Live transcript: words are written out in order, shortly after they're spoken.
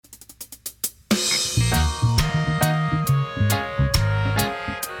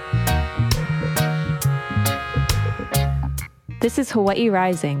This is Hawaii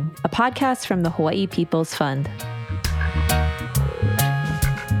Rising, a podcast from the Hawaii People's Fund.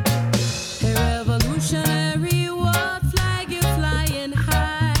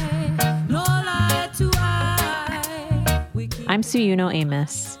 I'm Suyuno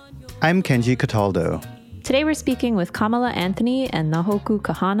Amos. I'm Kenji Cataldo. Today we're speaking with Kamala Anthony and Nāhōkū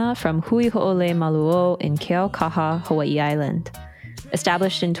Kahana from Hui Hoʻoleimaluō in Keaukaha, Hawaii Island.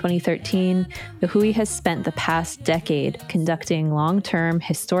 Established in 2013, the Hui has spent the past decade conducting long-term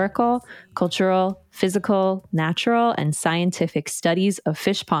historical, cultural, physical, natural, and scientific studies of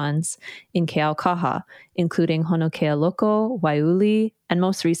fish ponds in Keaukaha, including Honokea Loko, Waiuli, and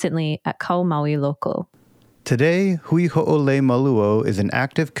most recently at Kaumaui Loko. Today, Hui Hoʻoleimaluō is an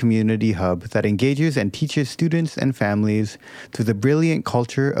active community hub that engages and teaches students and families through the brilliant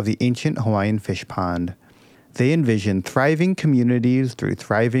culture of the ancient Hawaiian fish pond. They envision thriving communities through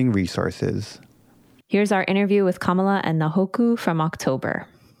thriving resources. Here's our interview with Kamala and Nāhōkū from October.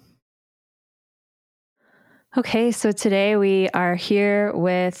 Okay, so today we are here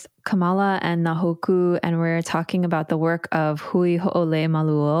with Kamala and Nāhōkū, and we're talking about the work of Hui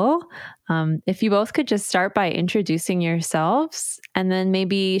Hoʻoleimaluō. If you both could just start by introducing yourselves, and then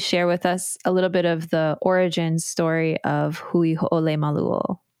maybe share with us a little bit of the origin story of Hui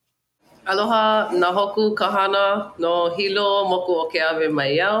Hoʻoleimaluō. Aloha, Nāhōkū Kahana no hilo moku o Keawe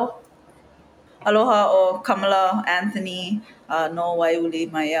mai iau. Aloha o Kamala Anthony no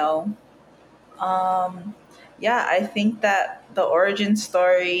Waiuli mai iau. I think that the origin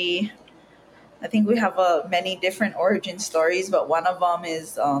story, I think we have many different origin stories, but one of them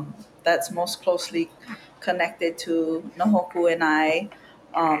is that's most closely connected to Nāhōkū and I.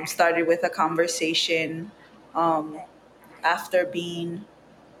 Started with a conversation after being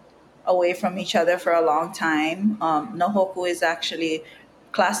away from each other for a long time. Nāhōkū is actually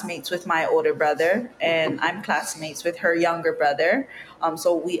classmates with my older brother, and I'm classmates with her younger brother.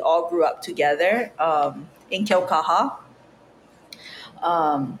 So we all grew up together in Keaukaha,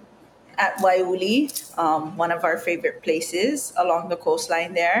 at Waiuli, one of our favorite places along the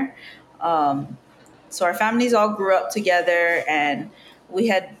coastline there. So our families all grew up together, and we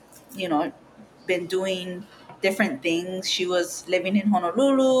had, been doing different things. She was living in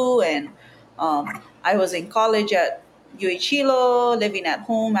Honolulu, and I was in college at UH living at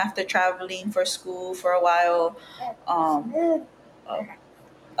home after traveling for school for a while.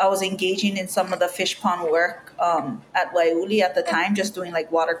 I was engaging in some of the fish pond work at Waiuli at the time, just doing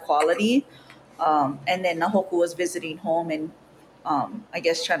like water quality. And then Nāhōkū was visiting home and I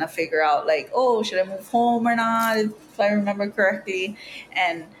guess trying to figure out like, should I move home or not, if I remember correctly.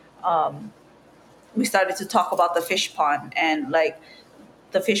 And we started to talk about the fish pond and like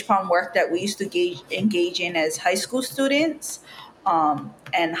the fish pond work that we used to engage in as high school students,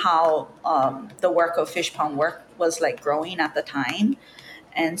 and how the work of fish pond work was like growing at the time.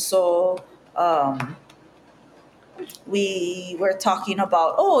 And so we were talking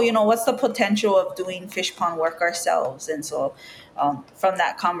about, what's the potential of doing fish pond work ourselves? And so from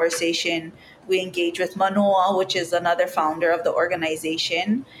that conversation, we engaged with Manoa, which is another founder of the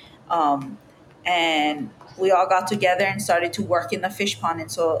organization. And we all got together and started to work in the fish pond.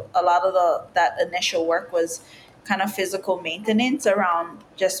 And so a lot of that initial work was kind of physical maintenance around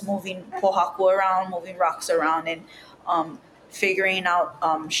just moving pohaku around, moving rocks around, and figuring out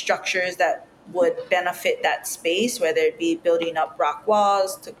structures that would benefit that space, whether it be building up rock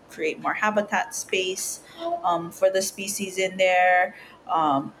walls to create more habitat space for the species in there,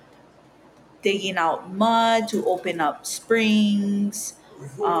 digging out mud to open up springs,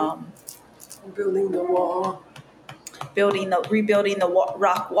 Building the wall. Rebuilding the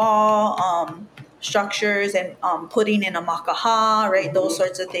rock wall structures, and putting in a makaha, right? Mm-hmm. Those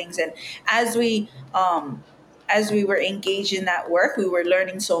sorts of things. And as we were engaged in that work, we were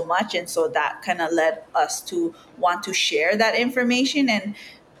learning so much, and so that kind of led us to want to share that information, and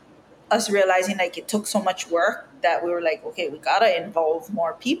us realizing like it took so much work that we were like, okay, we gotta involve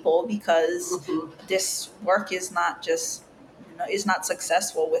more people, because this work is not just is not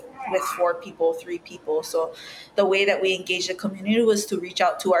successful with 4 people, 3 people. So the way that we engaged the community was to reach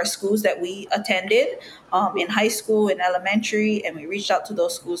out to our schools that we attended in high school and elementary, and we reached out to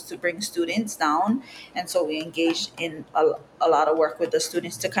those schools to bring students down. And so we engaged in a lot of work with the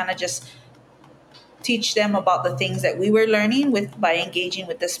students to kind of just teach them about the things that we were learning by engaging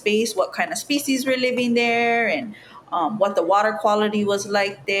with the space, what kind of species were living there, and what the water quality was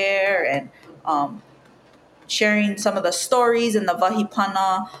like there, and sharing some of the stories and the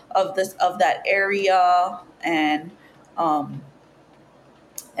wahipana of that area, and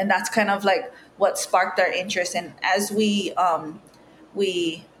that's kind of like what sparked our interest. And as we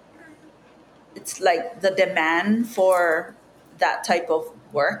it's like the demand for that type of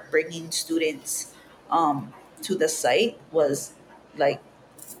work, bringing students to the site, was like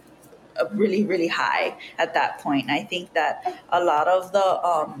really really high at that point. I think that a lot of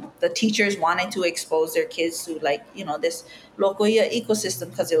the teachers wanted to expose their kids to, like, this lokoia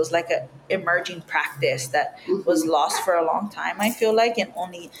ecosystem, because it was like a emerging practice that was lost for a long time, I feel like, and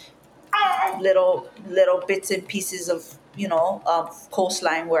only little bits and pieces of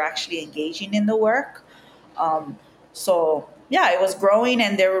coastline were actually engaging in the work. So yeah, it was growing,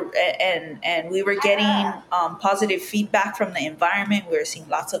 and and we were getting positive feedback from the environment. We were seeing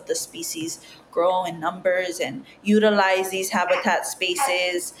lots of the species grow in numbers and utilize these habitat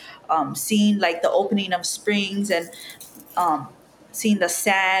spaces. Seeing like the opening of springs, and seeing the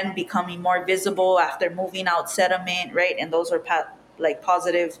sand becoming more visible after moving out sediment, right? And those are like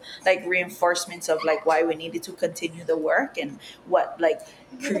positive, like reinforcements of like why we needed to continue the work, and what like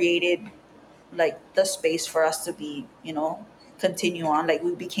created like the space for us to be, continue on. Like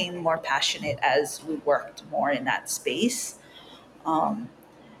we became more passionate as we worked more in that space.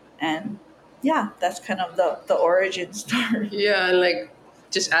 And yeah, that's kind of the origin story. Yeah, and like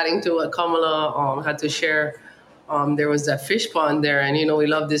just adding to what Kamala had to share, there was that fish pond there, and we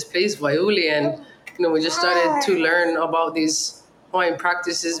love this place, Waiuli, and we just started to learn about these Hawaiian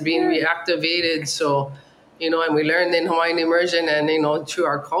practices being reactivated. So, and we learned in Hawaiian immersion and through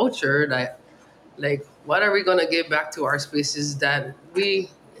our culture that, like, what are we gonna give back to our spaces that we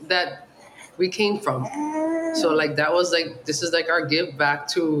came from? So like that was like, this is like our give back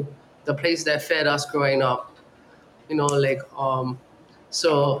to the place that fed us growing up.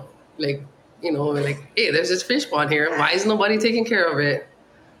 So like, like, hey, there's this fish pond here. Why is nobody taking care of it?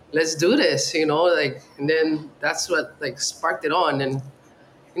 Let's do this, like, and then that's what like sparked it on. And,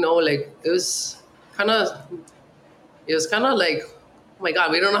 like it was kind of like, oh my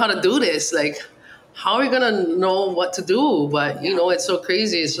God, we don't know how to do this. Like, how are we going to know what to do? But, it's so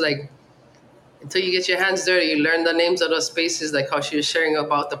crazy. It's like, until you get your hands dirty, you learn the names of those spaces, like how she was sharing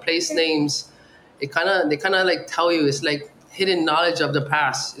about the place names. They kind of like tell you, it's like hidden knowledge of the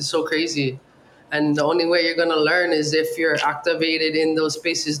past. It's so crazy. And the only way you're going to learn is if you're activated in those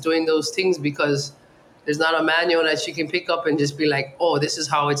spaces doing those things, because there's not a manual that you can pick up and just be like, oh, this is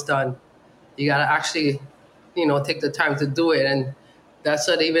how it's done. You got to actually, take the time to do it. And that's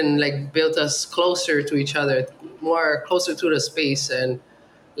what even like built us closer to each other, more closer to the space, and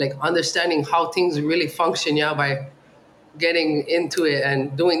like understanding how things really function, by getting into it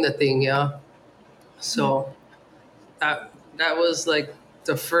and doing the thing, So that was like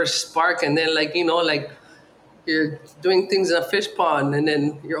the first spark. And then like, like you're doing things in a fish pond, and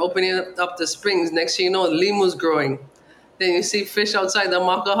then you're opening up the springs. Next thing you know, limu's growing. Then you see fish outside the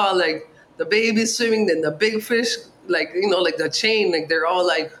makaha, like the baby's swimming, then the big fish, like, like the chain, like they're all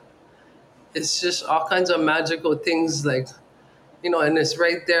like, it's just all kinds of magical things, like, and it's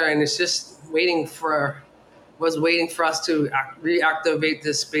right there, and it's just waiting for us to reactivate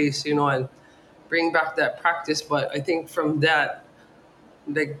this space, and bring back that practice. But I think from that,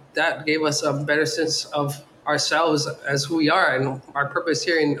 like that gave us a better sense of ourselves as who we are and our purpose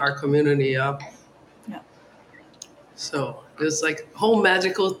here in our community. Yeah. So it was like a whole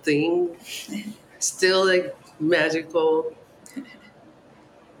magical thing, still like magical.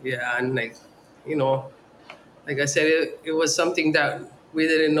 Yeah, and like, like I said, it was something that we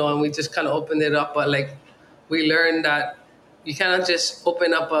didn't know, and we just kind of opened it up. But like, we learned that you cannot just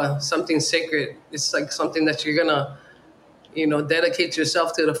open up something sacred. It's like something that you're gonna, dedicate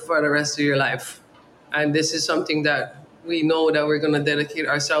yourself to for the rest of your life. And this is something that we know that we're gonna dedicate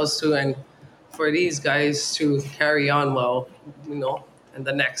ourselves to, and for these guys to carry on well, and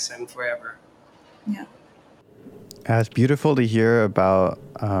the next and forever. Yeah. It's beautiful to hear about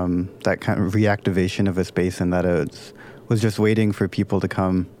that kind of reactivation of a space, and that it was just waiting for people to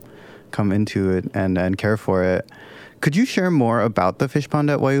come into it and care for it. Could you share more about the fish pond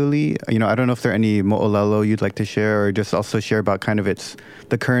at Waiuli? I don't know if there are any mo'olelo you'd like to share, or just also share about kind of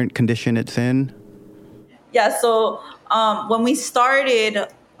the current condition it's in. Yeah, so when we started,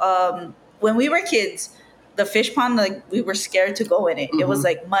 when we were kids, the fish pond, like we were scared to go in it. Mm-hmm. It was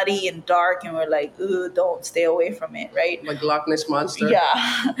like muddy and dark, and we're like, ooh, don't, stay away from it, right? Like Loch Ness Monster.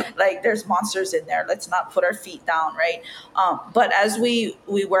 Yeah, like there's monsters in there. Let's not put our feet down, right? But as we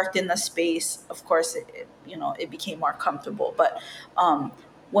worked in the space, of course, it became more comfortable. But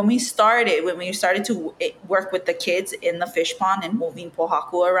when we started to work with the kids in the fish pond and moving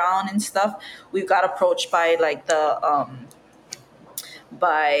pohaku around and stuff, we got approached by like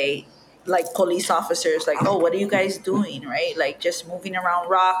like police officers, like, oh, what are you guys doing, right? Like just moving around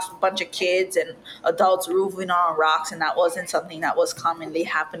rocks, a bunch of kids and adults moving on rocks, and that wasn't something that was commonly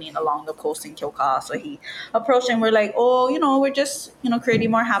happening along the coast in Keaukaha. So he approached and we're like, oh, we're just creating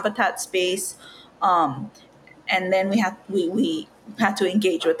more habitat space, and then we had to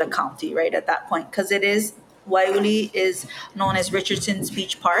engage with the county right at that point, because Waiuli is known as Richardson's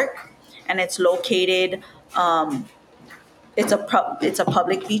Beach Park, and it's located. It's a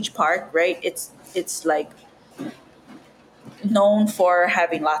public beach park, right? It's like known for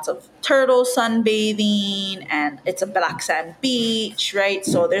having lots of turtle sunbathing, and it's a black sand beach, right?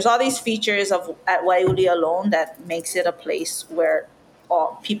 So there's all these features at Waiuli alone that makes it a place where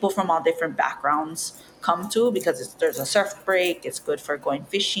all people from all different backgrounds come to, because there's a surf break, it's good for going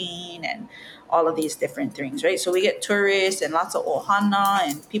fishing and all of these different things, right? So we get tourists and lots of ohana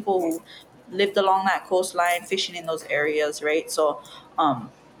and people who lived along that coastline fishing in those areas, right? So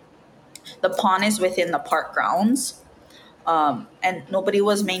the pond is within the park grounds, and nobody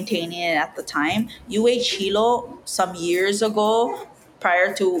was maintaining it at the time. Hilo, some years ago,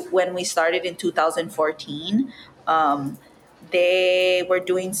 prior to when we started in 2014, they were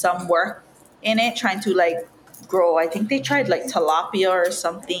doing some work in it, trying to like grow. I think they tried like tilapia or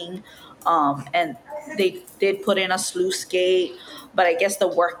something, and they did put in a sluice gate, but I guess the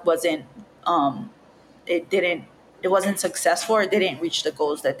work wasn't. It wasn't successful, or didn't reach the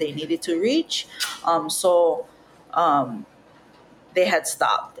goals that they needed to reach. So they had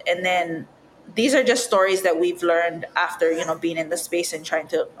stopped, and then these are just stories that we've learned after being in the space and trying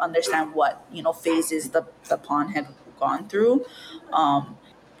to understand what phases the pond had gone through.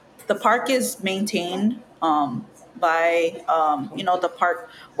 The park is maintained by the park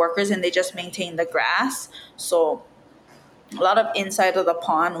workers, and they just maintain the grass. So a lot of inside of the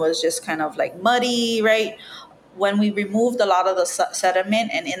pond was just kind of like muddy, right? When we removed a lot of the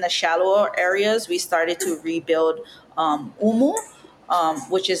sediment, and in the shallower areas, we started to rebuild umu,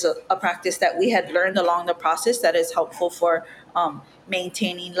 which is a practice that we had learned along the process that is helpful for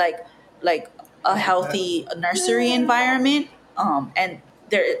maintaining like a healthy nursery environment. And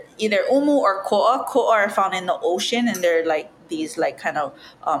they're either umu or koa. Koa are found in the ocean, and they're like these like kind of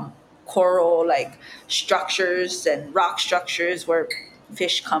coral like structures and rock structures where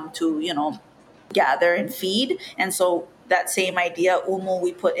fish come to gather and feed. And so that same idea, umu,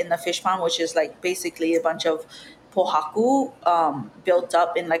 we put in the fish pond, which is like basically a bunch of pohaku built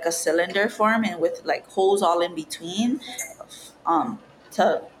up in like a cylinder form and with like holes all in between,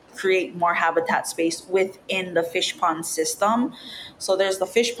 to create more habitat space within the fish pond system. So there's the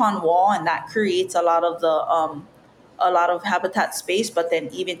fish pond wall, and that creates a lot of habitat space, but then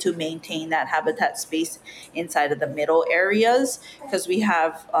even to maintain that habitat space inside of the middle areas, because we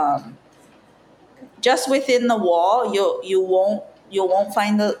have just within the wall, you won't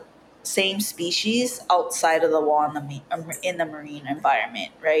find the same species outside of the wall in the marine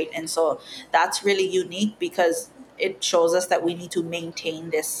environment, right? And so that's really unique, because it shows us that we need to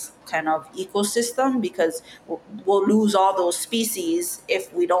maintain this kind of ecosystem, because we'll lose all those species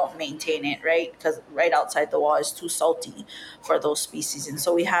if we don't maintain it, right? Because right outside the wall is too salty for those species. And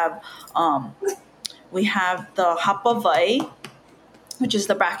so we have the hapawai, which is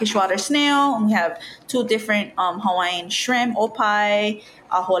the brackish water snail, and we have two different Hawaiian shrimp, opai,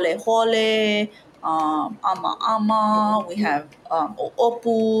 aholehole, ama. We have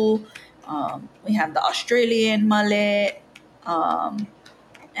oopu. We have the Australian mullet, and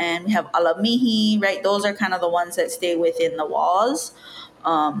we have alamihi, right? Those are kind of the ones that stay within the walls.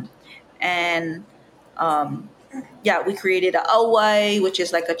 We created a auai, which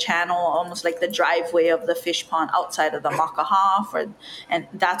is like a channel, almost like the driveway of the fish pond outside of the makaha, and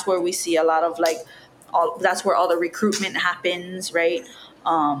that's where we see a lot of that's where all the recruitment happens, right?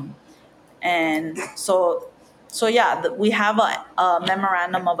 And so we have a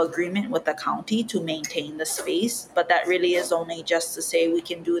memorandum of agreement with the county to maintain the space, but that really is only just to say we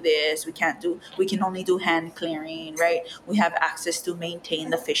can do this, we can only do hand clearing, right? We have access to maintain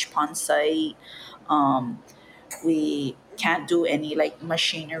the fish pond site. We can't do any like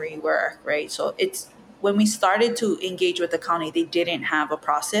machinery work, right? So it's when we started to engage with the county, they didn't have a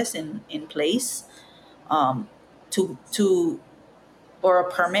process in place or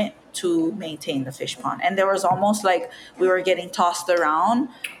a permit to maintain the fish pond. And there was almost like we were getting tossed around,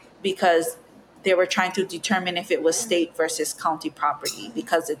 because they were trying to determine if it was state versus county property,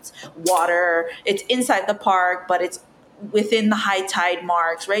 because it's water, it's inside the park, but it's within the high tide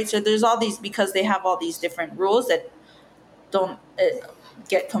marks, right? So there's all these, because they have all these different rules that don't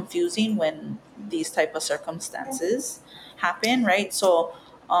get confusing when these type of circumstances happen, right? So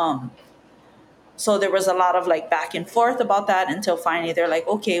so there was a lot of like back and forth about that until finally they're like,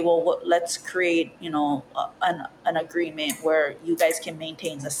 okay, well, let's create, an agreement where you guys can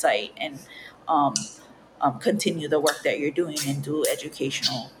maintain the site and continue the work that you're doing and do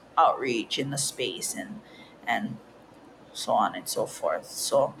educational outreach in the space and so on and so forth.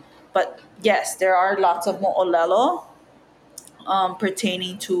 So, but yes, there are lots of mo'olelo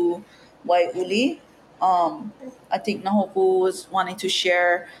pertaining to Waiuli. I think Nāhōkū was wanting to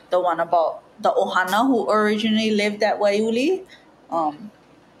share the one about the ohana who originally lived at Waiuli,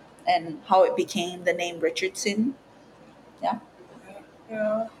 and how it became the name Richardson. Yeah.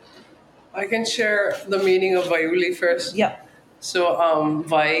 Yeah. I can share the meaning of Waiuli first. Yeah. So,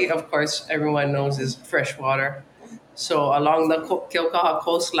 Vai, of course, everyone knows is fresh water. So, along the Keaukaha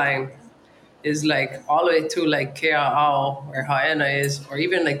coastline is like all the way to like Kiaʻi, where Hawaiian is, or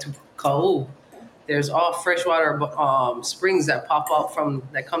even like to Kau. There's all freshwater springs that pop up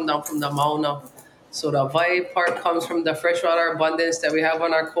that come down from the Mauna. So the Vai part comes from the freshwater abundance that we have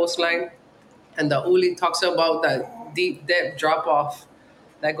on our coastline, and the Uli talks about that deep depth drop off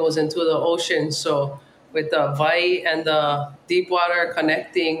that goes into the ocean. So with the Vai and the deep water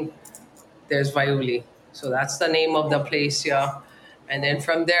connecting, there's Waiuli. So that's the name of the place, yeah. And then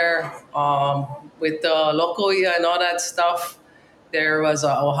from there, with the Lokoia and all that stuff, there was a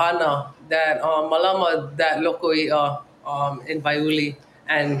ohana that malama that Lokoia in Waiuli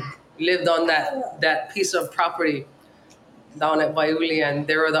and lived on that piece of property down at Waiuli, and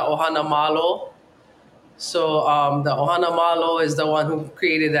there were the ohana malo. So the ohana malo is the one who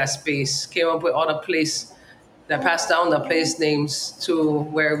created that space, came up with all the place that passed down the place names to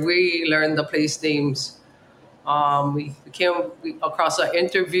where we learned the place names. We came across an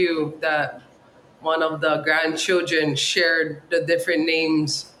interview that one of the grandchildren shared the different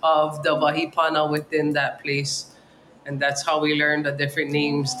names of the wahipana within that place. And that's how we learned the different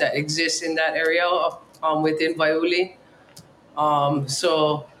names that exist in that area within Waiuli. And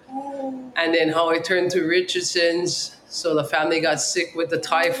then how it turned to Richardson's. So the family got sick with the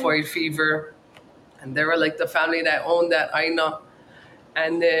typhoid fever. And they were like the family that owned that aina.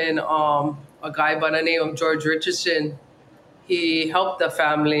 And then a guy by the name of George Richardson, he helped the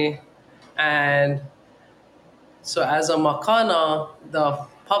family. And so as a makana, the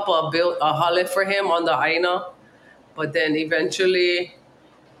papa built a hale for him on the aina. But then eventually,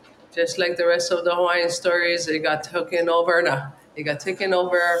 just like the rest of the Hawaiian stories, it got taken over. It got taken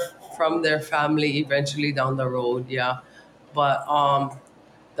over from their family eventually down the road, yeah. But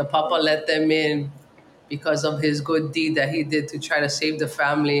the papa let them in because of his good deed that he did to try to save the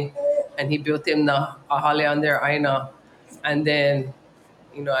family. And he built him a hale on their aina. And then,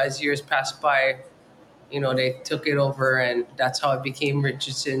 as years passed by, they took it over, and that's how it became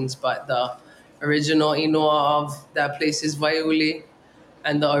Richardson's. But the original inoa of that place is Waiuli,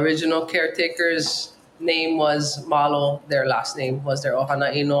 and the original caretaker's name was Malo. Their last name was their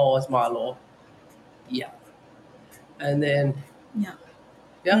ohana inoa was Malo. Yeah. And then... Yeah.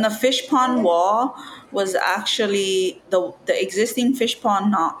 And the fish pond wall was actually the existing fish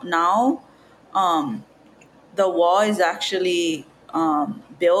pond now. The wall is actually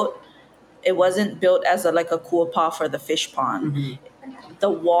built. It wasn't built as a kuapa for the fish pond. Mm-hmm. The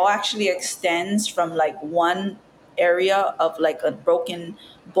wall actually extends from one area of a broken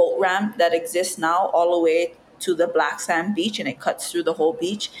boat ramp that exists now all the way to the black sand beach, and it cuts through the whole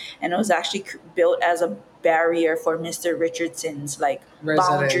beach. And it was actually built as a barrier for Mr. Richardson's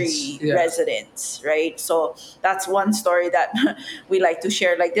boundary residence, right? So that's one story that we like to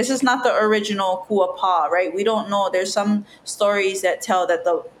share. This is not the original kuapa, right? We don't know. There's some stories that tell that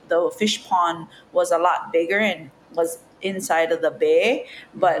the fish pond was a lot bigger and was inside of the bay,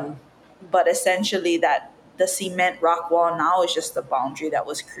 but essentially that the cement rock wall now is just the boundary that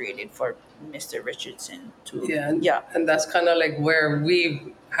was created for Mr. Richardson to and that's kind of where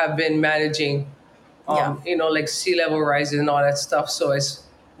we have been managing sea level rise and all that stuff. So it's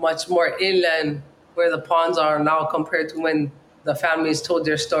much more inland where the ponds are now compared to when the families told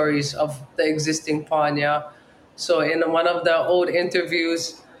their stories of the existing pond. Yeah. So in one of the old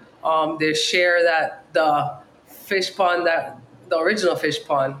interviews, they share that the fish pond, the original fish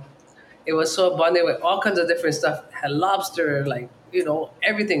pond, it was so abundant with all kinds of different stuff. It had lobster,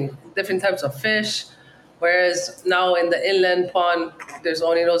 everything, different types of fish. Whereas now in the inland pond, there's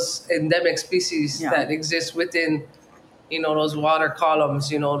only those endemic species that exist within, those water columns,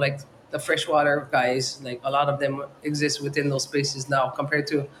 the freshwater guys. A lot of them exist within those spaces now compared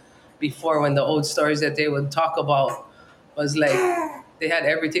to before, when the old stories that they would talk about was they had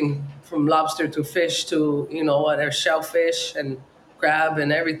everything from lobster to fish to, there's shellfish and crab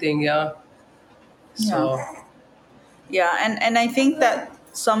and everything, yeah. So. Yeah, and I think that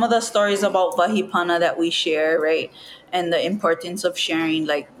some of the stories about Vahipana that we share, right? And the importance of sharing,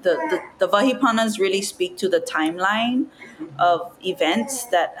 like the Vahipanas really speak to the timeline of events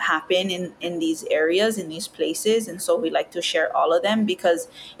that happen in these areas, in these places. And so we like to share all of them, because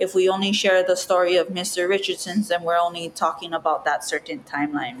if we only share the story of Mr. Richardson's, then we're only talking about that certain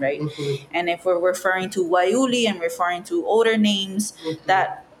timeline, right? Mm-hmm. And if we're referring to Waiuli and referring to older names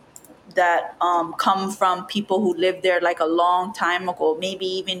that come from people who lived there like a long time ago, maybe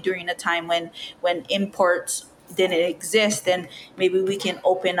even during a time when imports didn't exist, then maybe we can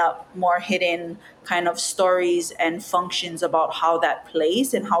open up more hidden kind of stories and functions about how that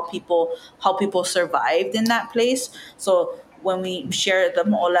place and how people survived in that place. So when we share the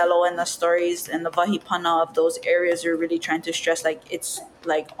mo'olelo and the stories and the vahipana of those areas, we're really trying to stress like it's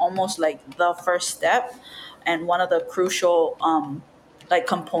like almost like the first step and one of the crucial like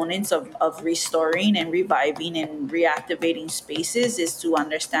components of restoring and reviving and reactivating spaces is to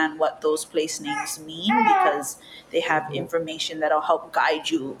understand what those place names mean, because they have information that'll help guide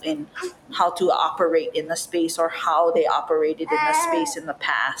you in how to operate in the space or how they operated in the space in the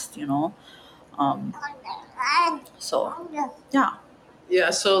past, you know. So yeah. Yeah,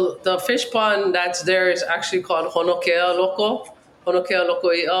 so the fish pond that's there is actually called Honokea Loko. Honokea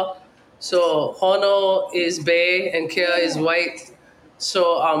Loko. So Hono is bay and Kea is white.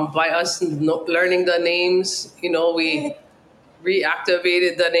 So by us learning the names, we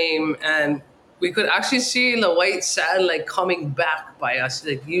reactivated the name, and we could actually see the white sand like coming back by us,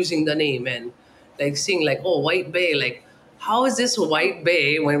 like using the name and like seeing like, oh, White Bay, like how is this White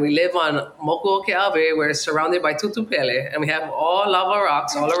Bay when we live on Moku'okea Bay, where it's surrounded by tutupele and we have all lava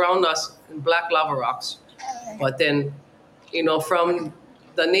rocks all around us, black lava rocks. But then, from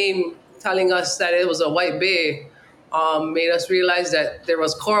the name telling us that it was a White Bay, made us realize that there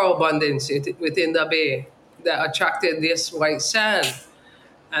was coral abundance within the bay that attracted this white sand.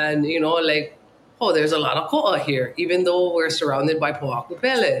 And, like, oh, there's a lot of koa here, even though we're surrounded by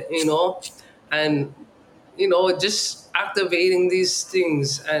po'akupele, and, just activating these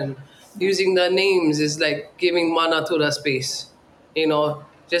things and using the names is like giving mana to the space,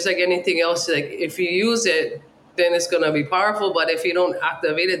 just like anything else. Like if you use it, then it's going to be powerful. But if you don't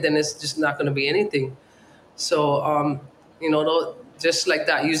activate it, then it's just not going to be anything. So, just like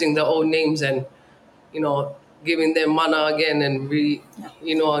that, using the old names and, giving them mana again and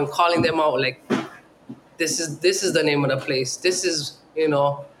and calling them out like, this is the name of the place. This is,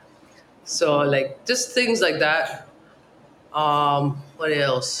 so like just things like that. What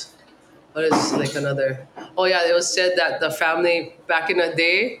else? What is like another? Oh yeah, it was said that the family back in the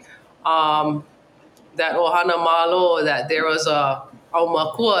day, that Ohana Malo, that there was a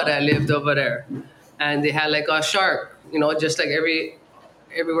aumakua that lived over there. And they had like a shark, just like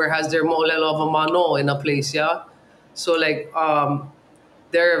everywhere has their mo'olelo of a mano in a place, yeah? So like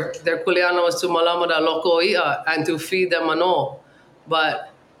their kuleana was to malama da loko ia and to feed the mano.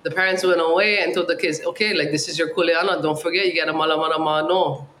 But the parents went away and told the kids, okay, like this is your kuleana, don't forget you gotta malama da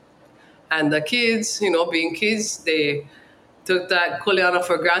mano. And the kids, being kids, they took that kuleana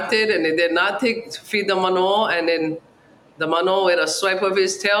for granted and they did not feed the mano, and then the mano, with a swipe of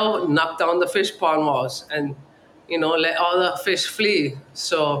his tail, knocked down the fish pond walls and, let all the fish flee.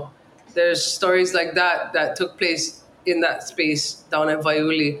 So there's stories like that took place in that space down at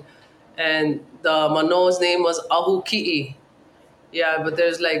Waiuli. And the mano's name was Ahuki'i. Yeah, but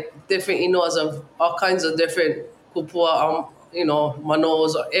there's like different inos of all kinds of different kupua,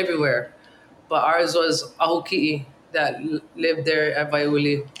 manos everywhere. But ours was Ahuki'i that lived there at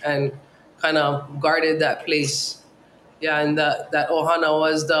Waiuli and kind of guarded that place. Yeah, and that Ohana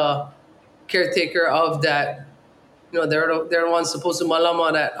was the caretaker of that. They're the ones supposed to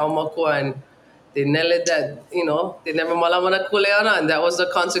malama that aumakua, and they nailed that. They never malama that kuleana, and that was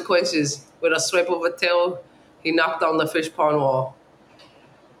the consequences. With a swipe of a tail, he knocked down the fish pond wall.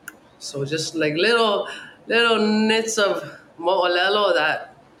 So just like little nits of mo'olelo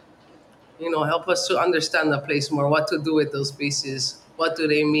that help us to understand the place more, what to do with those spaces, what do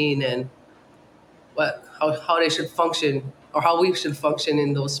they mean, and how they should function, or how we should function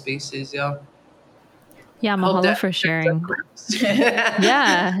in those spaces. Yeah. Yeah, mahalo for sharing.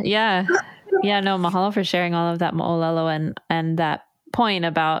 No, mahalo for sharing all of that mo'olelo and that point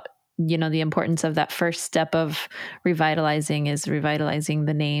about, the importance of that first step of revitalizing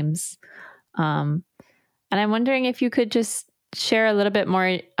the names. And I'm wondering if you could just share a little bit more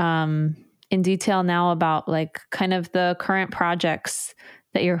in detail now about like kind of the current projects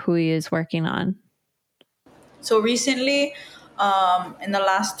that your Hui is working on. So recently, in the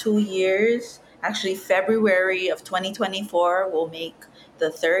last 2 years, actually February of 2024 will make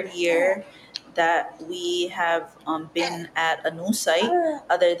the third year that we have been at a new site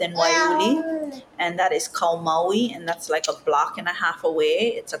other than Waiuli, and that is Kaumaui, and that's like a block and a half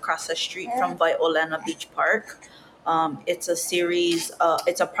away. It's across the street from Waiolena Beach Park. It's a series,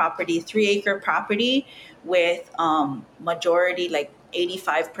 it's a property, 3-acre property with majority, like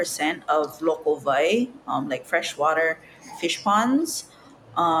 85% of local vai, like freshwater fish ponds.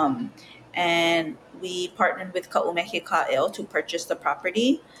 And we partnered with Kaumaui to purchase the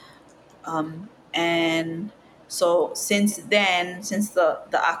property. And so since then, since the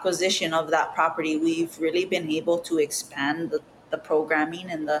acquisition of that property, we've really been able to expand the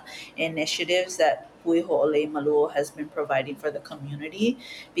programming and the initiatives that Hui Hoʻoleimaluō has been providing for the community,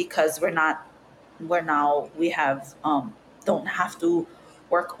 because we have don't have to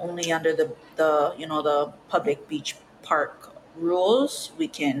work only under the public beach park rules.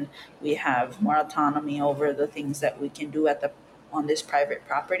 We have more autonomy over the things that we can do on this private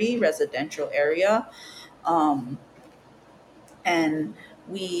property residential area, and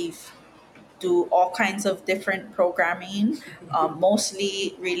we've do all kinds of different programming,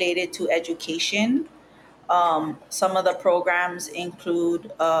 mostly related to education. Some of the programs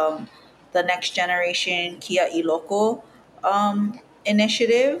include the Next Generation Kiaʻi Loko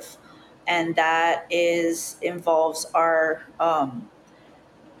initiative, and that involves our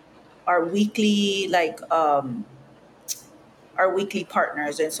weekly our weekly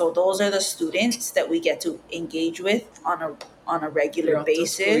partners, and so those are the students that we get to engage with on a regular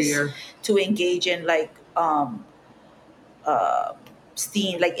basis to engage in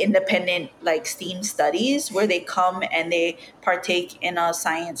STEAM, like independent STEAM studies, where they come and they partake in a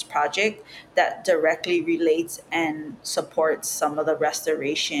science project that directly relates and supports some of the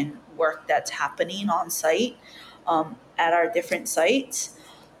restoration work that's happening on site at our different sites,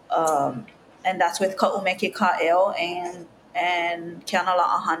 and that's with Kaumaui and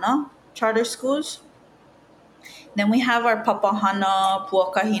Keaukaha charter schools. Then we have our Papahana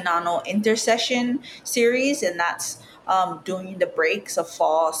Puakahinano intercession series, and that's during the breaks of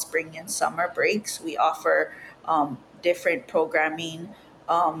fall, spring, and summer breaks. We offer different programming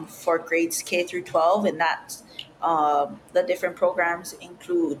for grades K through 12, and that's the different programs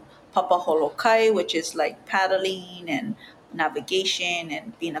include Papaholokai, which is like paddling and navigation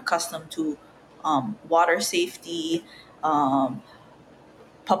and being accustomed to water safety.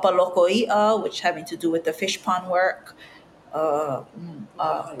 Papalokoi'a, which having to do with the fish pond work. Kapuka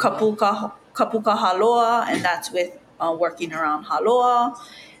haloa, and that's with working around haloa.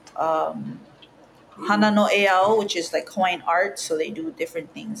 Hana no eao, which is like Hawaiian art, so they do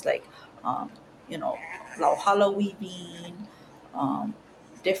different things like lauhala weaving,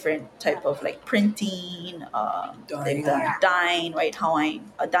 different type of like printing, they've done dyeing, right?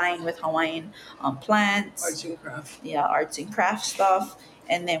 Dyeing with Hawaiian plants. Arts and craft. Yeah, arts and craft stuff.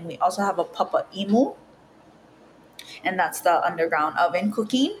 And then we also have a papa imu, and that's the underground oven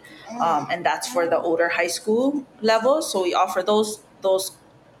cooking, and that's for the older high school level. So we offer those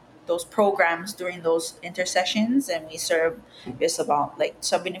programs during those intercessions, and we serve just about like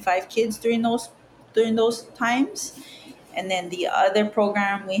 75 kids during those times. And then the other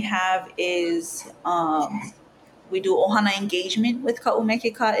program we have is we do ohana engagement with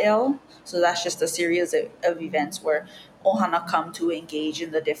Kaumaui. So that's just a series of events where ohana come to engage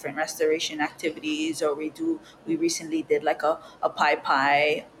in the different restoration activities, or we recently did like a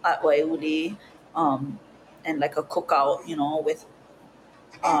pai at Waiuli, and like a cookout, with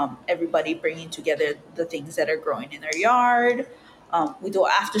everybody bringing together the things that are growing in their yard. We do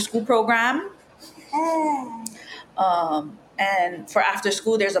an after school program. And for after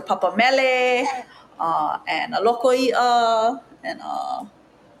school, there's a papa mele, and a lokoi'a, and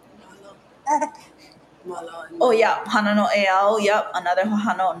hana no eao. Yep, another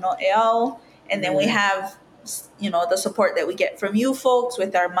hana no eao. And then we have, the support that we get from you folks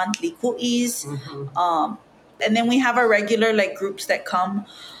with our monthly ku'is. Mm-hmm. And then we have our regular groups that come,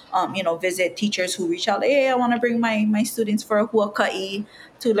 visit teachers who reach out. Hey, I want to bring my students for a huaka'i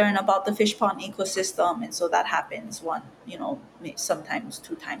to learn about the fish pond ecosystem, and so that happens sometimes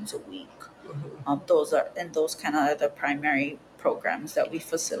 2 times a week. Mm-hmm. Those kind of are the primary programs that we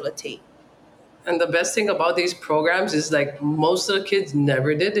facilitate. And the best thing about these programs is most of the kids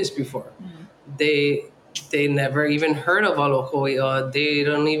never did this before. Mm-hmm. They never even heard of alokoi'a. They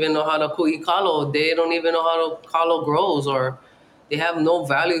don't even know how to ku'i kalo. They don't even know how to kalo grows, or they have no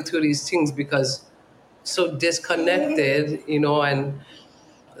value to these things because so disconnected, and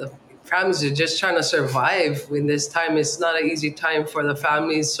the families are just trying to survive in this time. It's not an easy time for the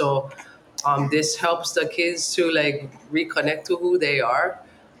families. So this helps the kids to reconnect to who they are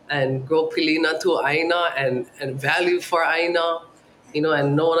and grow pilina to aina and value for aina.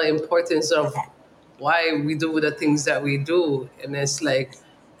 and know the importance of why we do the things that we do. And it's like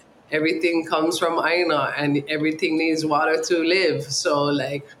everything comes from Aina and everything needs water to live. So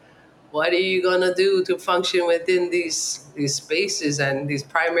like, what are you gonna do to function within these spaces and these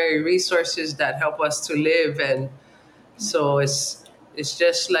primary resources that help us to live? And so it's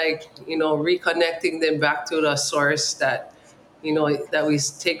just like, reconnecting them back to the source that, that we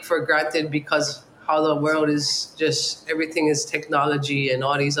take for granted because how the world is just, everything is technology and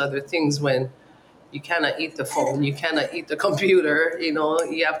all these other things. When you cannot eat the phone, you cannot eat the computer,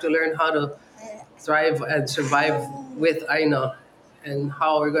 you have to learn how to thrive and survive with Aina and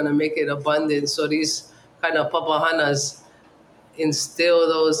how we're going to make it abundant. So these kind of papahanas instill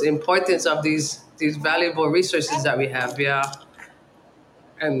those importance of these valuable resources that we have. Yeah.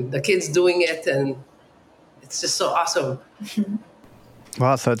 And the kids doing it, and it's just so awesome.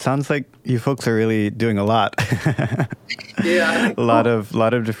 Wow, so it sounds like you folks are really doing a lot. Yeah. a lot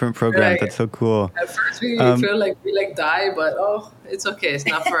of different programs. Right. That's so cool. At first we feel like we die, but it's okay. It's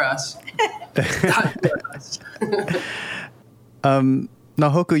not for us. Not for us.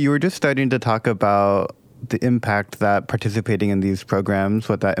 Nāhōkū, you were just starting to talk about the impact that participating in these programs,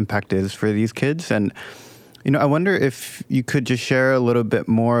 what that impact is for these kids. And, I wonder if you could just share a little bit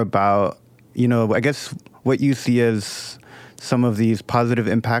more about, I guess what you see as some of these positive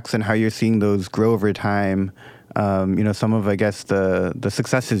impacts and how you're seeing those grow over time. Some of, I guess, the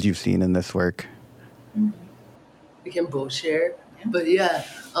successes you've seen in this work. We can both share. But yeah,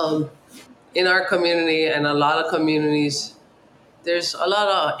 in our community and a lot of communities, there's a lot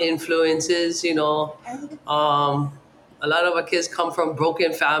of influences, a lot of our kids come from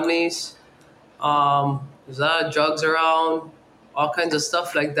broken families. There's a lot of drugs around, all kinds of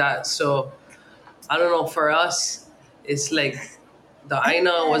stuff like that. So I don't know, for us, it's like the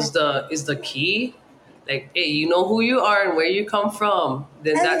Aina is the key. Like, hey, you know who you are and where you come from.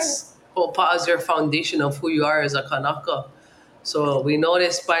 Then that's Hopa as your foundation of who you are as a Kanaka. So we know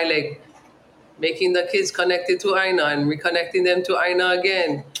this by like making the kids connected to Aina and reconnecting them to Aina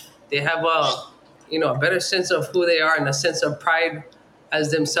again. They have a better sense of who they are and a sense of pride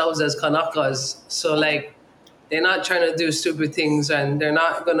as themselves as Kanakas. So like, they're not trying to do stupid things and they're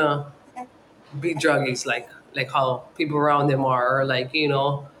not gonna be druggies like how people around them are, or like,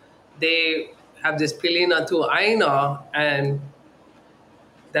 they have this pilina to Aina, and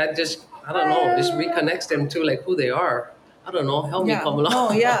that just, I don't know, just reconnects them to like who they are. I don't know, help me, Kamala.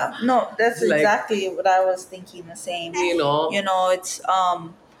 No, that's Like, exactly what I was thinking the same. It's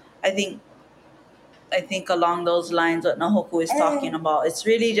I think along those lines what Nāhōkū is talking about, it's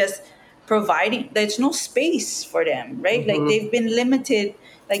really just providing, there's no space for them, right? Mm-hmm. Like they've been limited,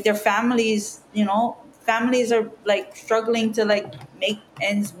 like their families are like struggling to like make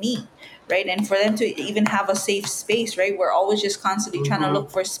ends meet, right? And for them to even have a safe space, right? We're always just constantly trying to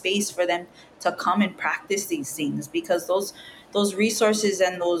look for space for them to come and practice these things, because those resources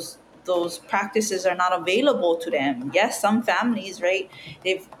and those practices are not available to them. Yes, some families, right,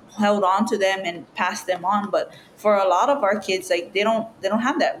 they've held on to them and passed them on, but for a lot of our kids, like they don't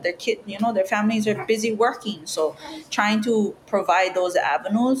have that. Their families are busy working, so trying to provide those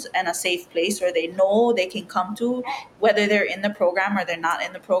avenues and a safe place where they know they can come to, whether they're in the program or they're not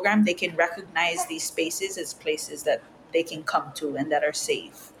in the program, they can recognize these spaces as places that they can come to and that are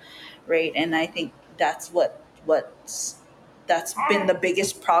safe, right? And I think that's that's been the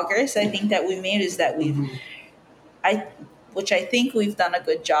biggest progress I think that we made, is that which I think we've done a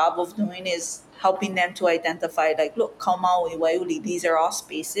good job of doing, is helping them to identify, like, look, Kaumaui, Waiuli, these are all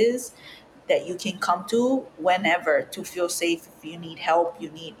spaces that you can come to whenever to feel safe. If you need help,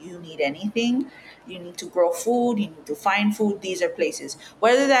 you need anything, you need to grow food, you need to find food, these are places.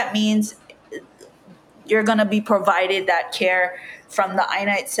 Whether that means you're going to be provided that care from the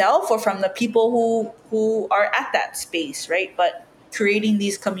Aina itself or from the people who are at that space, right? But creating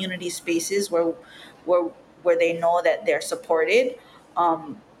these community spaces where they know that they're supported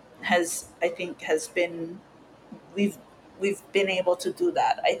has been, we've been able to do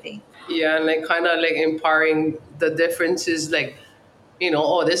that, I think. Yeah, and like kind of like empowering the differences, like,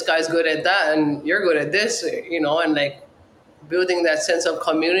 this guy's good at that and you're good at this, and like building that sense of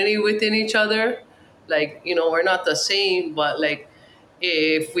community within each other. Like, we're not the same, but like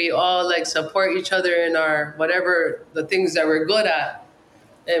if we all like support each other in our whatever the things that we're good at,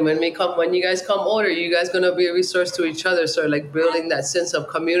 and when you guys come older, you guys gonna be a resource to each other. So like building that sense of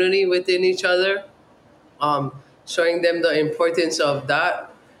community within each other, showing them the importance of that.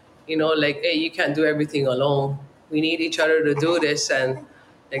 Like, hey, you can't do everything alone. We need each other to do this, and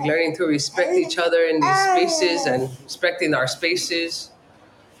like learning to respect each other in these spaces and respecting our spaces.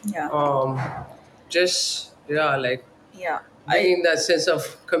 Yeah. Just yeah, like Yeah. bringing that sense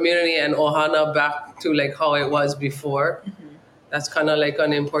of community and ohana back to like how it was before. That's kind of like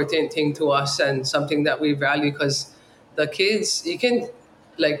an important thing to us and something that we value, because the kids, you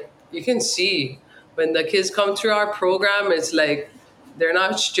can see when the kids come through our program, it's like they're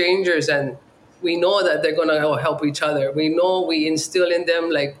not strangers, and we know that they're gonna help each other. We know we instill in them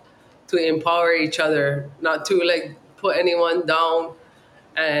like to empower each other, not to like put anyone down,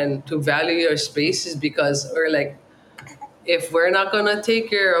 and to value your spaces, because we're like, if we're not gonna take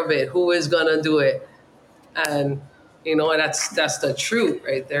care of it, who is gonna do it? And that's the truth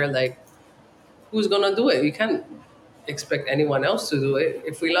right there. Like, who's gonna do it? You can't expect anyone else to do it.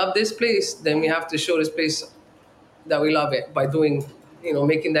 If we love this place, then we have to show this place that we love it by doing,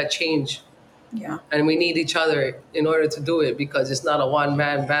 making that change. Yeah. And we need each other in order to do it, because it's not a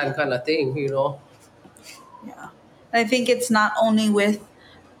one-man band kind of thing, Yeah. I think it's not only with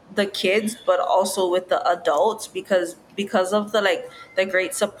the kids, but also with the adults, because of the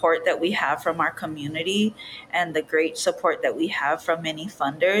great support that we have from our community and the great support that we have from many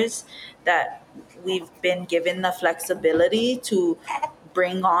funders, that we've been given the flexibility to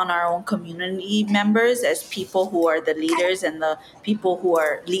bring on our own community members as people who are the leaders and the people who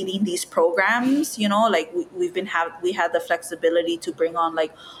are leading these programs. Like we had the flexibility to bring on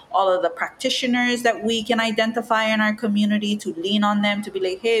like all of the practitioners that we can identify in our community, to lean on them, to be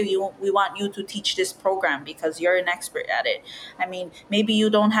like, hey, we want you to teach this program because you're an expert at it. I mean, maybe you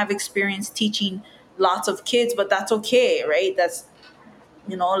don't have experience teaching lots of kids, but that's okay, right? That's,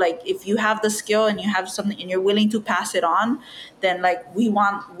 like if you have the skill and you have something and you're willing to pass it on, then like we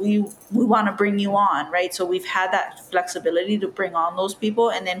want to bring you on, right? So we've had that flexibility to bring on those people,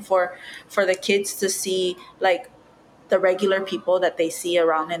 and then for the kids to see like the regular people that they see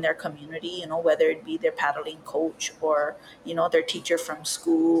around in their community, whether it be their paddling coach or, their teacher from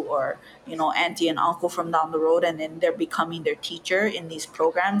school, or, auntie and uncle from down the road, and then they're becoming their teacher in these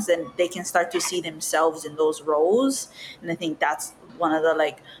programs, and they can start to see themselves in those roles. And I think that's one of the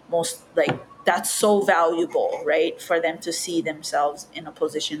like most like, that's so valuable, right? For them to see themselves in a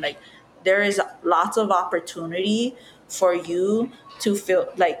position, like there is lots of opportunity for you to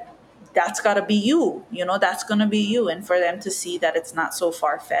feel like that's got to be you, that's going to be you. And for them to see that it's not so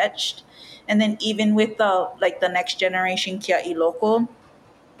far-fetched. And then even with the next generation Kiaʻi Loko,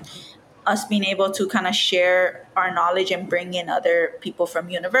 us being able to kind of share our knowledge and bring in other people from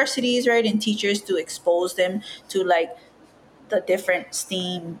universities, right, and teachers to expose them to like the different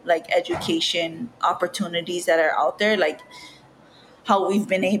STEAM like education opportunities that are out there, like how we've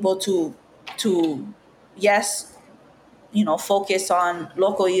been able to yes, focus on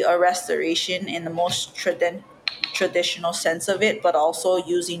local or restoration in the most traditional sense of it, but also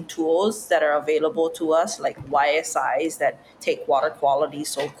using tools that are available to us, like YSIs that take water quality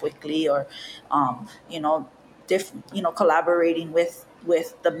so quickly, or, collaborating with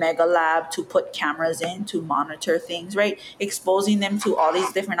the mega lab to put cameras in to monitor things, right? Exposing them to all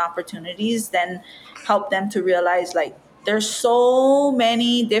these different opportunities, then help them to realize like, there's so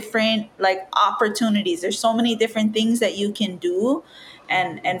many different like opportunities. There's so many different things that you can do.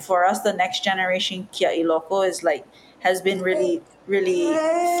 And for us, the next generation Kiaʻi Loko has been really, really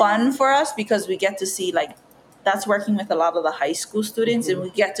fun for us, because we get to see like, that's working with a lot of the high school students, and we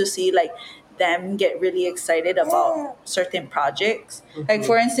get to see like them get really excited about certain projects. Like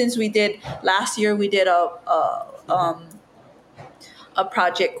for instance, last year we did a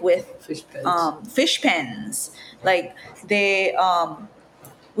project with fish pens. Like they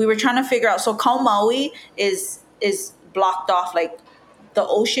we were trying to figure out, so Kaumaui is blocked off, like the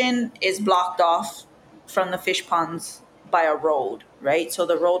ocean is blocked off from the fish ponds by a road, right? So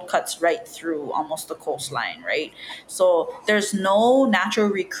the road cuts right through almost the coastline, right? So there's no natural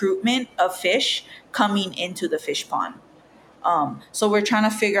recruitment of fish coming into the fish pond. So we're trying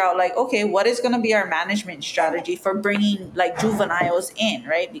to figure out like, okay, what is going to be our management strategy for bringing like juveniles in,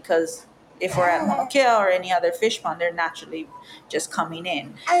 right? Because if we're at Honokea or any other fish pond, they're naturally just coming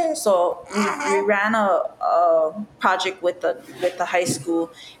in. So we ran a project with the high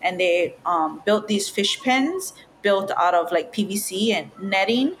school, and they built these fish pens built out of like PVC and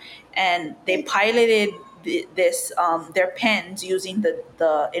netting, and they piloted their pens using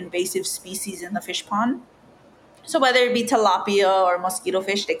the invasive species in the fish pond. So whether it be tilapia or mosquito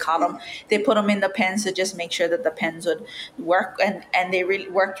fish, they caught them. They put them in the pens to just make sure that the pens would work, and they really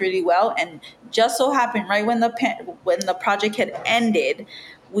worked really well. And just so happened, right when the project had ended,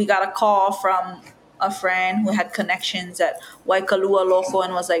 we got a call from a friend who had connections at Waiuli Loko,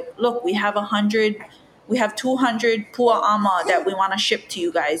 and was like, "Look, we have 200 pua'ama that we want to ship to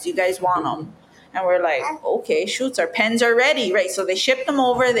you guys. You guys want them?" And we're like, "Okay, shoots, our pens are ready," right? So they shipped them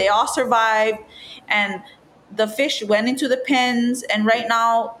over. They all survived, and the fish went into the pens, and right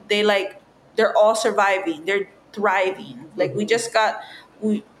now they're all surviving. They're thriving. Like we just got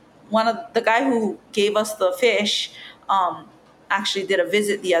one of the guy who gave us the fish actually did a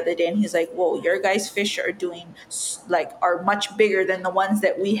visit the other day, and he's like, "Whoa, your guys' fish are are much bigger than the ones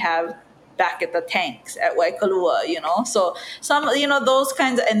that we have back at the tanks at Waikalua, you know." So some, those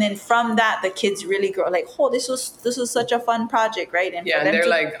kinds of, and then from that the kids really grow like, "Oh, this was such a fun project," right? And and they're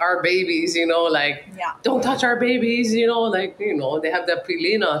like our babies, don't touch our babies, they have the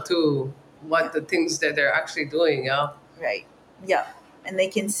pilina to what the things that they're actually doing, yeah. Right. Yeah. And they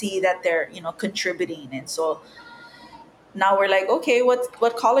can see that they're, contributing. And so now we're like, okay,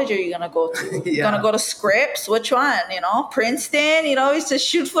 what college are you going to go to? Yeah. Going to go to Scripps? Which one? Princeton? It's to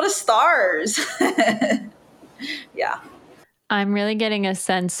shoot for the stars. Yeah. I'm really getting a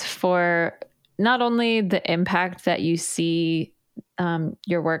sense for not only the impact that you see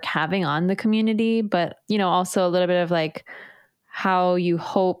your work having on the community, but, also a little bit of like how you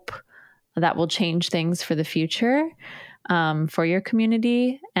hope that will change things for the future for your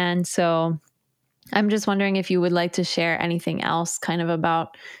community. And so I'm just wondering if you would like to share anything else kind of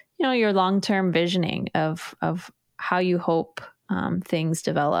about, your long-term visioning of how you hope things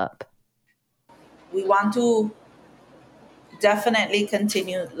develop. We want to definitely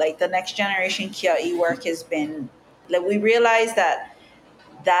continue, like the next generation Kiaʻi work has been, like we realize that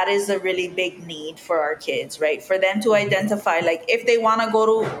is a really big need for our kids, right? For them to identify, like if they want to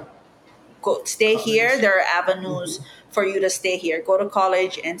go stay here, there are avenues for you to stay here, go to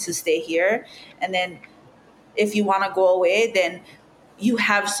college and to stay here. And then if you want to go away, then you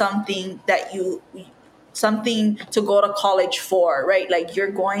have something to go to college for, right? Like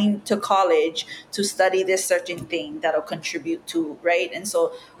you're going to college to study this certain thing that'll contribute to, right? And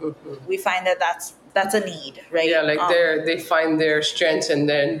so we find that that's a need, right? Yeah, like they find their strengths, and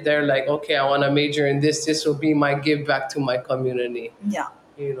then they're like, okay, I want to major in this. This will be my give back to my community. Yeah.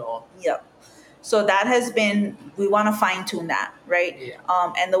 Yep. So that has been, we want to fine tune that, right? Yeah.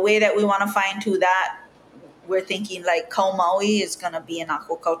 And the way that we want to fine tune that, we're thinking like Kaumaui is going to be an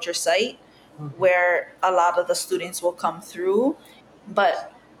aquaculture site where a lot of the students will come through.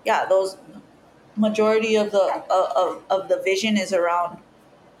 But yeah, those majority of the vision is around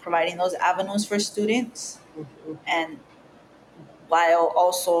providing those avenues for students, and while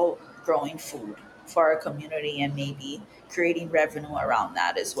also growing food for our community and maybe creating revenue around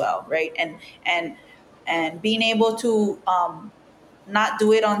that as well, right? And being able to not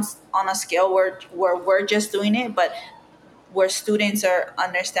do it on a scale where we're just doing it, but where students are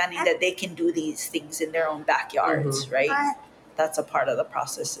understanding that they can do these things in their own backyards, right? That's a part of the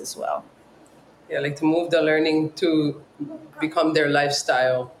process as well. Yeah, like to move the learning to become their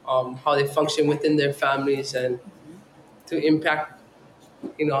lifestyle, how they function within their families, and to impact,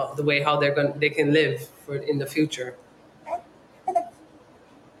 the way how they can live in the future.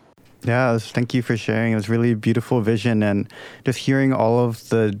 Yeah, thank you for sharing. It was really beautiful vision, and just hearing all of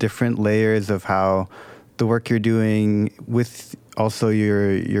the different layers of how the work you're doing with also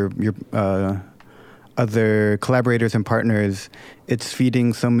your other collaborators and partners, it's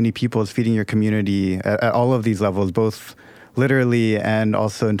feeding so many people, it's feeding your community at all of these levels, both literally and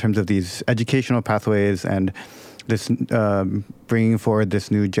also in terms of these educational pathways and this bringing forward this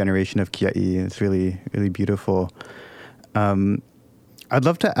new generation of Kiaʻi. It's really, really beautiful. I'd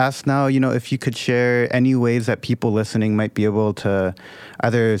love to ask now, if you could share any ways that people listening might be able to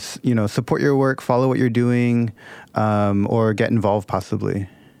either, support your work, follow what you're doing, or get involved possibly.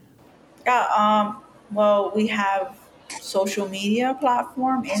 Yeah, well, we have social media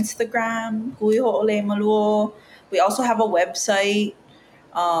platform, Instagram, Hui Hoʻoleimaluō. We also have a website,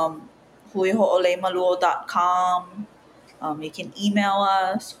 huihoʻoleimaluō.com. You can email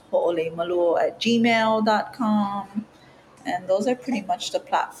us, hoʻoleimaluō@gmail.com. And those are pretty much the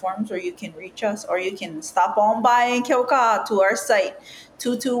platforms where you can reach us, or you can stop on by in Keaukaha to our site,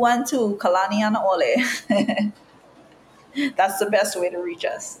 2212 Kalani Ana Ole. That's the best way to reach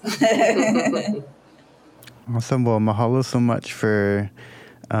us. Awesome. Well, mahalo so much for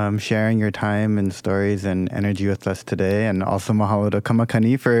sharing your time and stories and energy with us today. And also mahalo to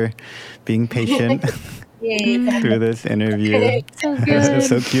Kamakani for being patient through this interview. So good. It's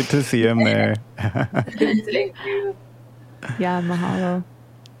so cute to see him there. Thank you. Yeah, mahalo.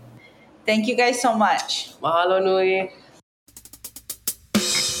 Thank you guys so much. Mahalo nui.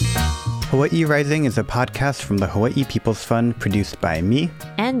 Hawaii Rising is a podcast from the Hawaii People's Fund produced by me.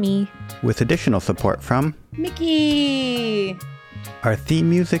 And me. With additional support from Mickey. Our theme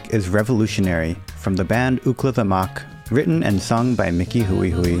music is Revolutionary from the band Ukla the Mock, written and sung by Mickey Hui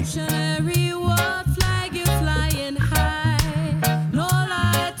Hui.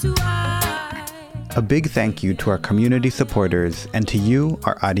 A big thank you to our community supporters and to you,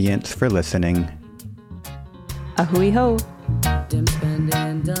 our audience, for listening. A hui ho! Dim spend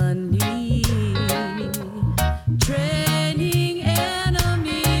and done.